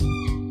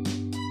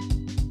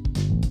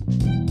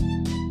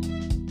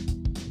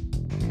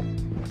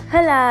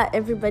Hello,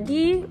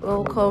 everybody.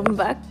 Welcome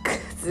back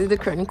to the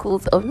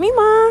Chronicles of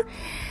Mima.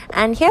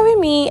 And here with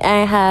me,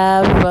 I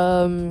have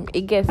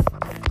a guest.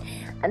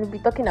 And we'll be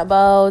talking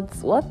about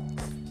what?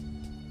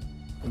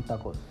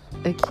 Intercourse.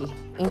 Okay,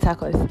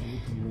 intercourse.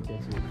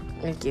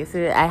 Okay,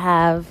 so I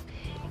have...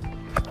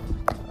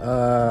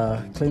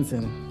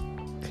 Clinton.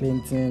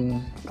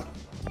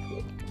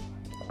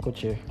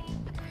 Coach.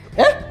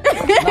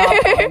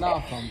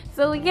 Now,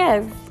 So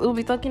yes, we'll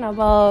be talking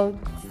about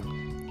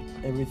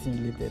everything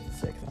related to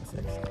sex and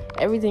sex.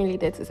 everything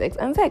related to sex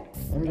and sex.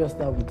 Let me just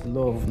start with a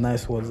lot of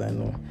nice words I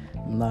know.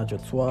 Menage a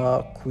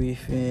trois,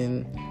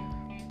 queefing,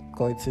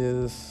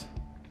 coitus.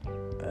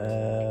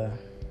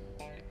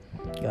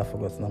 I've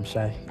forgotten. I'm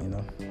shy,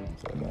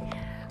 So bad.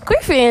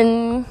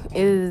 Queefing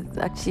is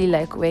actually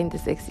like when the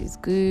sex is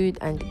good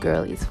and the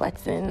girl is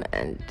farting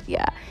and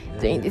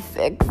doing the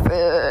sex.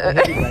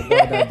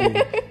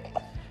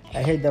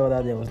 I hate that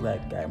other day. I was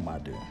like, guy,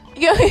 mad dude.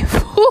 You're a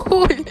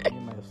fool. You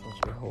might have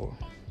such a hole.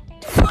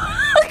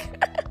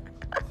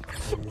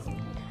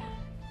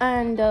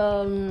 And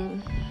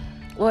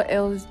what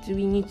else do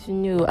we need to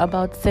know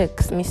about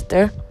sex,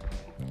 mister?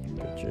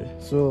 Gotcha.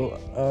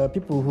 So,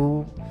 people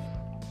who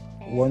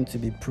want to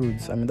be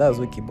prudes, that's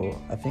okay, but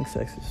I think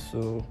sex is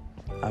so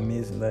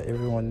amazing that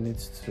everyone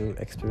needs to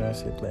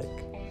experience it like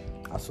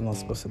as soon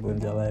as possible in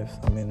their lives.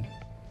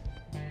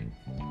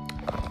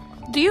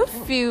 Do you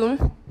feel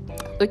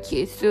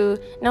okay? So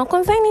now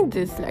concerning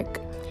this,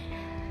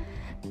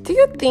 do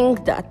you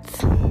think that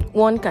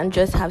one can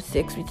just have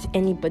sex with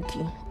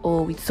anybody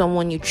or with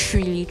someone you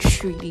truly,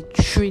 truly,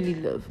 truly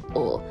love?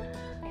 Or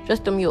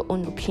just tell me your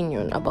own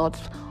opinion about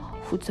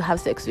who to have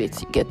sex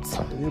with. You get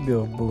A little bit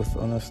of both,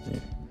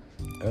 honestly.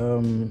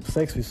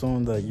 Sex with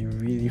someone that you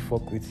really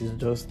fuck with is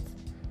just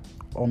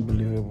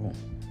unbelievable.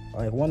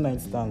 Like one night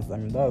stands,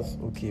 that's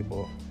okay,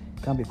 but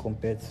it can't be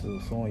compared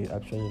to someone you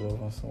actually love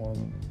and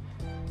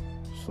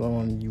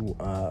someone you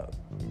are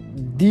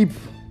deep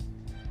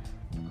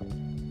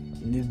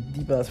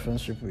ass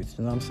friendship with.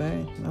 You know what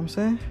I'm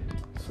saying?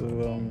 So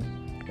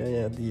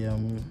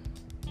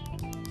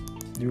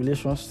the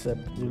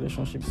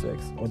relationship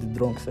sex or the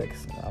drunk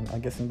sex. I'm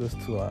guessing those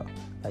two are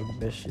like the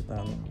best shit,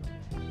 and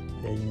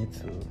you need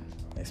to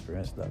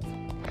experience that.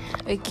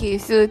 Okay,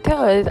 so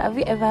tell us, have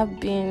you ever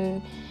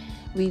been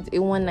with a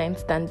one-night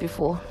stand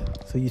before?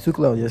 So you took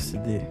loud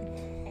yesterday.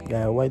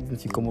 Guy, why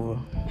didn't you come over?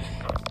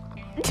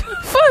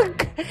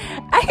 Fuck!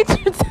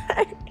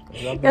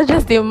 You're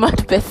just a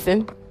mad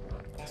person.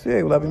 So yeah,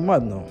 you would have been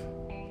mad now.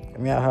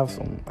 I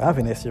have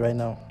an essay right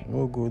now.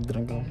 We'll go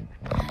drink them.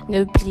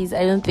 No, please,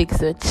 I don't take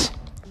such.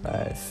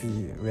 I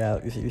see.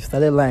 We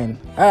started lying.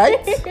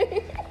 Alright.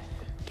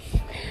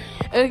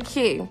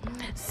 Okay,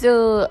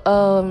 so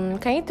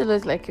can you tell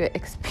us your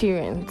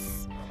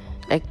experience,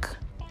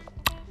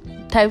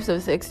 types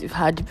of sex you've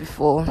had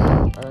before?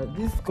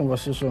 This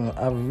conversation,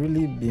 I've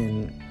really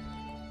been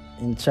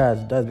in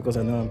charge. That's because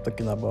I know what I'm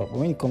talking about. But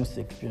when it comes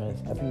to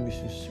experience, I think we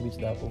should switch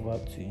that over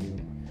to you.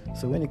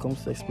 So when it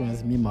comes to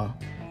experience, Mima,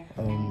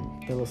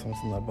 tell us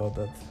something about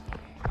that.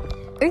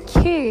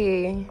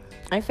 Okay,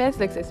 my first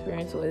sex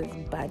experience was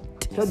bad.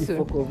 Shut the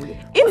fuck up.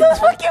 It was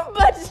fucking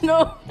bad,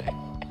 no.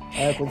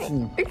 I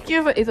continue.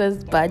 Okay, but it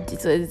was bad.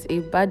 It was a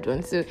bad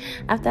one. So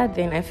after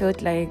then, I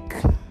felt like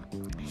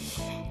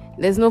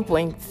there's no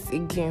point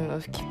again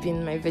of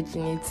keeping my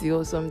virginity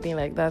or something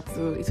like that.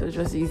 So it was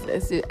just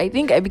useless. So I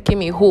think I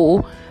became a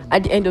hoe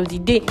at the end of the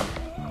day.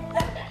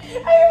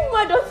 I'm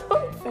mad or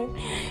something.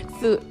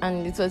 So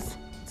and it was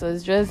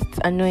just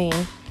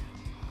annoying.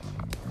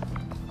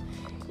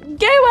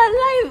 Guy, we're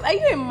live. Are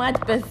you a mad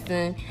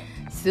person?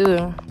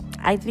 So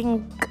I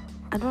think,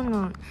 I don't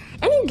know,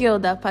 any girl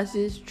that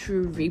passes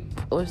through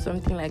rape or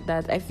something like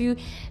that, I feel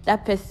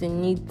that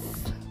person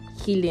needs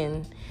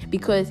healing,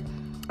 because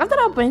after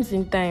that point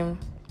in time,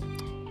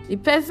 the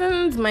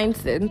person's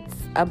mindset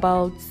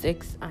about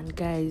sex and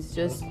guys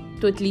just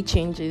totally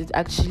changes,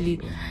 actually.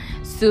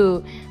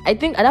 So I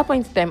think at that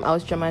point in time, I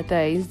was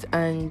traumatized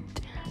and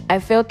I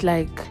felt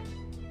like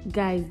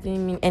guys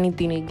didn't mean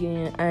anything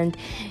again, and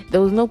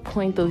there was no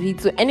point of it.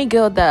 So any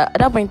girl that at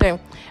that point in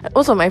time,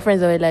 also my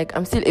friends were like,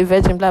 I'm still a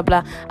virgin, blah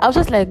blah, I was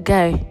just like,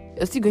 guy,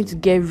 you're still going to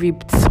get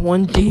raped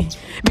one day,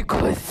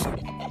 because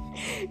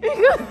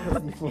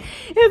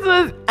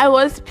I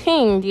was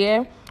pained,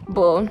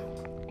 but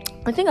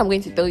I think I'm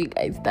going to tell you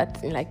guys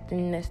that in the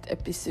next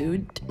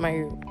episode,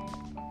 my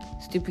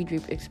stupid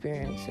rape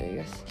experience. So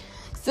yes.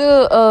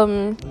 So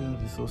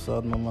It's so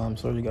sad, Mama. I'm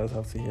sorry you guys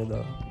have to hear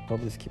that.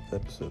 Probably skip the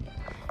episode.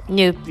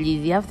 No,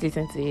 please, you have to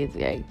listen to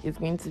it. It's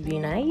going to be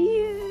nice.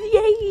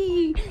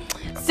 Yay!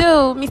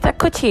 So, Mr.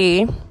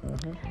 Koche,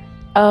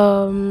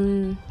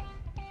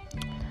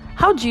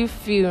 how do you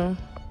feel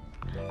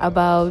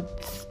about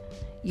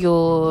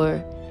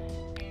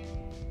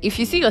if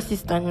you see your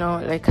sister now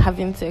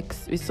having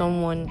sex with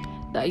someone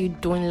that you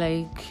don't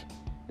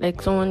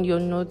like someone you're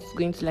not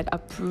going to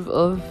approve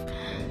of?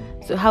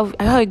 So how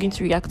are you going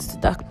to react to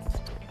that?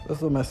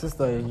 So my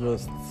sister is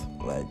just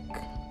like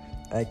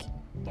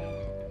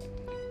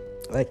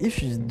if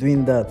she's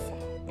doing that,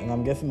 and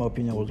I'm guessing my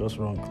opinion was just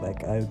wrong.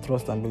 Like, I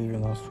trust and believe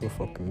in her so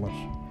fucking much.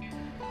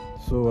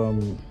 So,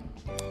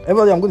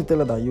 everybody, I'm going to tell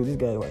her that this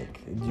guy, like,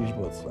 a douche,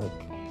 but, like,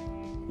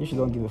 if she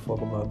don't give a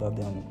fuck about that,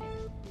 then,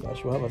 yeah,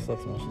 she'll have a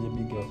sex, man. She's a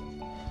big girl.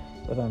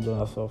 Let her enjoy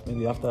herself.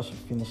 Maybe after she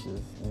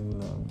finishes,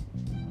 and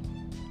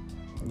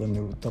then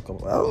we'll talk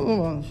about. I don't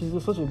know, man.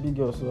 She's such a big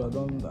girl, so I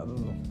don't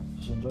know.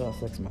 She should enjoy her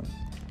sex, man.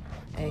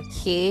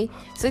 Okay.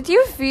 So do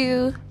you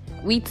feel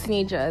we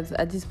teenagers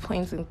at this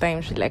point in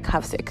time should like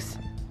have sex?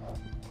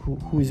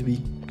 Who is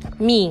we?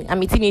 Me.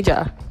 I'm a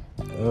teenager.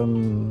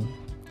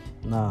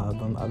 Nah,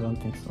 I don't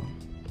think so.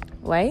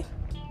 Why?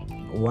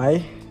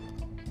 Why?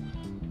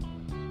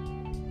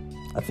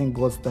 I think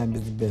God's time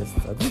is the best.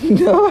 I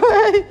think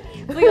why?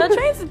 So you're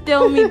trying to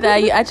tell me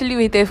that you actually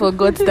waited for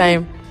God's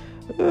time?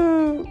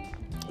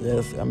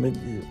 Yes,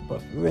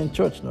 but we were in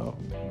church now.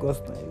 God's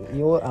time,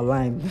 you all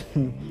aligned,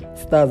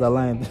 stars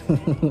aligned.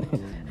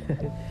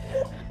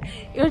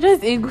 You're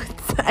just a good,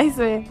 I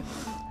swear.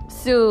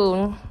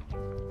 So,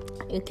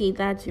 okay,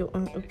 that's your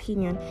own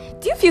opinion.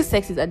 Do you feel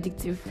sex is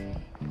addictive?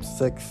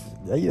 Sex?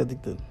 Are you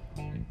addicted?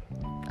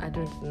 I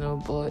don't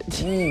know, but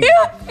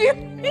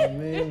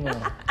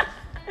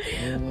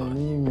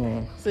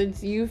So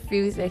do you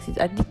feel sex is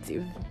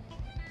addictive?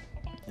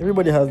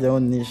 Everybody has their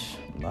own niche.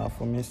 Nah,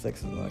 for me, sex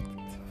is not addictive.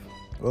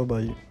 What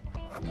about you?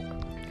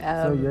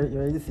 So you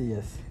already say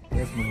yes.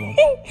 Let's move on.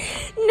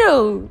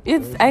 No,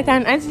 I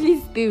can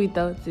actually stay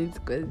without it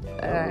because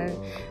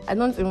I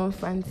don't even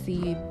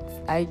fancy it.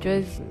 I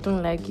just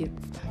don't like it.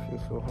 I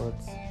feel so hot.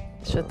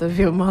 Shut up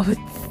your mouth.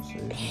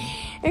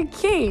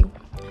 Okay.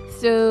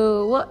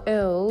 So what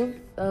else?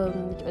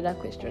 Which other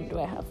question do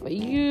I have for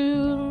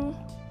you?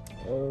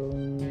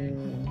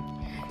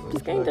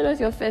 Please can you tell us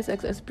your first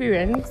sex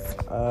experience?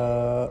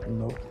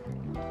 No.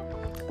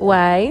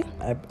 Why?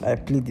 I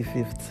plead the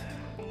fifth.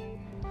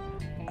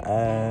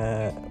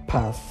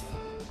 Pass.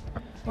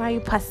 Why are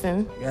you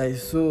passing?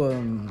 Guys, so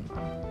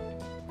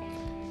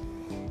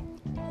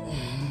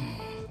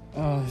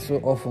it's so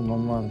awful, my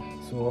man.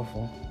 So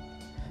awful.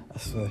 I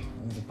swear,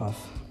 it's a pass.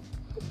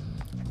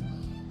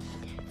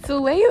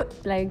 So were you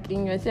like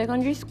in your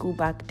secondary school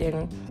back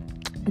then?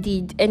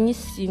 Did any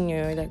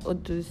senior, like all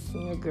those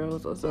senior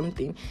girls or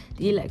something,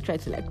 did they like try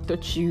to like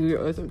touch you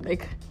or something?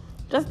 Like,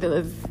 just tell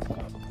us.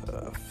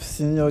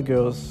 Senior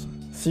girls.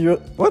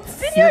 What?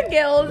 Senior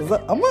girls.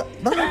 That's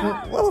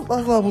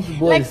happened to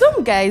boys. Like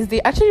some guys,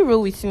 they actually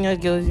roll with senior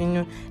girls. You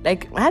know,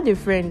 like I had a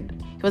friend.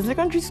 He was in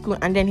secondary school,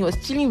 and then he was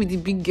chilling with the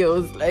big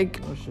girls.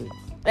 Like, oh shit.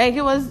 Like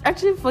he was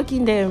actually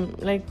fucking them.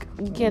 Like,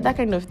 yeah, that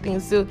kind of thing.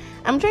 So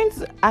I'm trying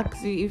to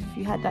ask you if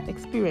you had that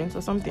experience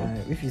or something.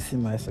 If you see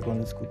my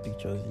secondary school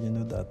pictures, you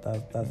know that's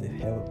a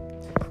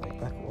hell. Like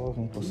that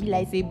wasn't possible.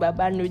 Like say,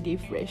 Baba no dey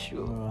fresh.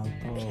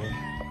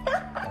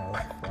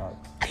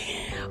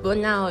 But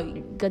now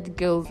you got the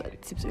girls at the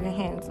tips of your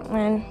hands,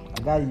 man.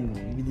 I got you.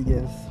 You be the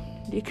girls.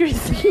 They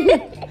crazy.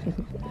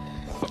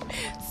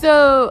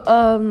 So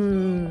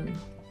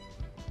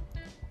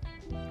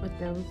what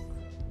else?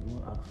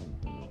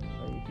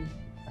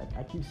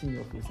 I keep seeing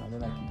your face and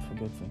then I keep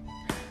forgetting.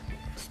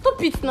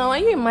 Stop it now. Are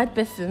you a mad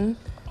person?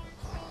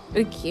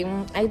 Okay,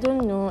 I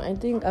don't know. I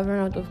think I've run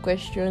out of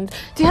questions.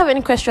 Do you have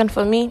any question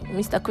for me,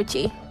 Mr.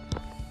 Kuchi?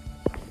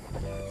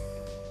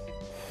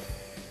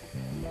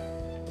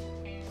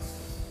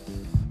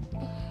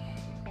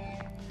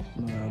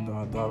 No,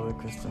 I don't have a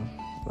question.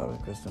 I have a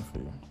question for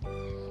you.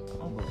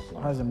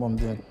 How's your mom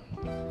doing?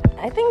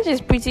 I think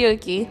she's pretty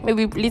okay.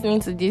 Maybe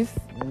listening to this.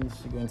 When is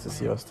she going to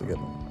see us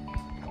together?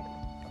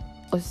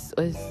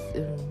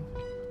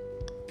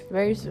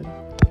 Very soon.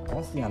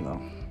 I'll see her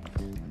now.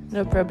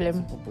 No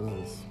problem.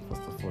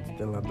 First of all, to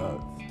tell her that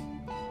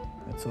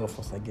the two of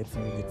us are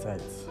getting really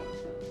tight.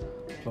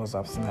 Plus,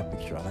 I've seen her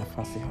picture and I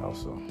fancy her,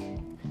 so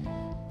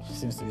she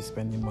seems to be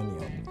spending money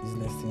on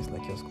business things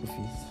like your school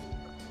fees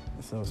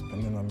instead of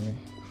spending on me.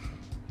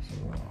 So,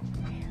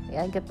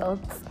 yeah, I get that.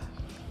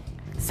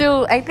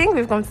 So I think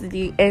we've come to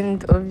the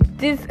end of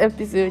this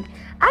episode.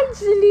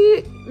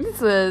 Actually, this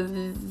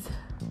was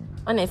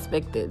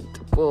unexpected,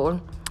 but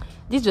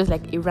this was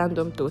like a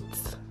random thought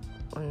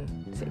on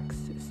sex.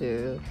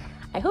 So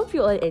I hope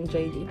you all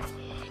enjoyed it.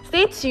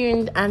 Stay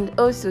tuned and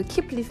also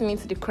keep listening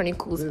to the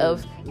chronicles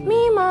of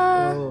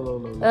Mima.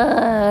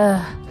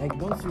 Like,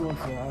 don't you want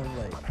to have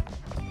like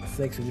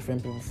sex with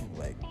different people,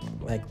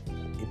 like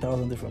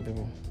 1,000 different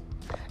people?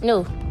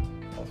 No.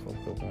 That's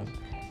fucked up, man.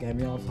 Guy,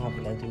 me also have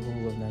like the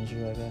whole of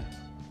Nigeria there.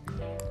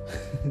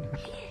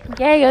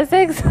 Yeah, your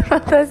sex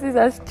fantasies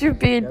are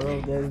stupid. Yeah,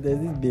 well, there's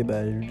this babe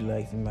I really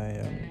liked in my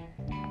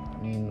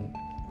in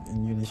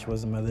uni. She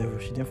was in my level.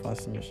 She didn't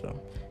fancy me, so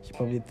she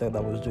probably thought I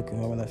was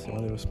joking when I said I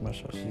wanted to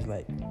smash her. She's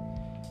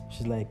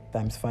like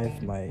times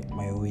 5 my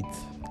weight.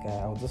 Guy,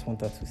 I just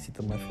want her to sit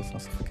on my face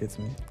and suffocate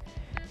me.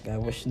 Guy,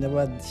 but she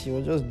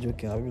was just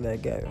joking. I'll be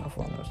like, guy, have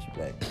fun. She'll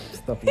be like,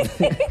 stop it.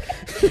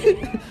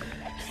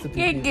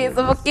 You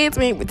suffocate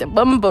me with a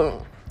bum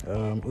bum.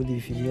 Odi,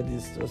 if you hear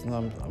this, just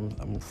know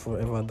I'm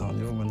forever down,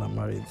 even when I'm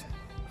married.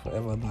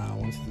 Forever down. I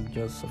want you to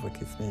just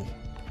suffocate me.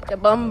 The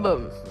bum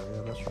bum. So,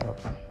 yeah, that's what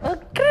happened.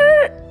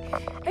 Okay.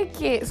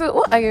 Okay, so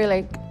what are your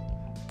like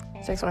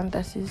sex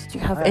fantasies? Do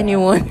you have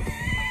anyone?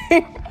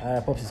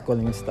 Pops is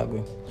calling me to start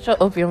going.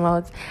 Shut up your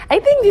mouth. I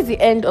think this is the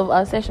end of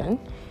our session.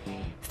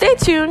 Stay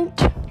tuned.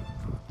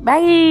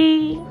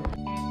 Bye.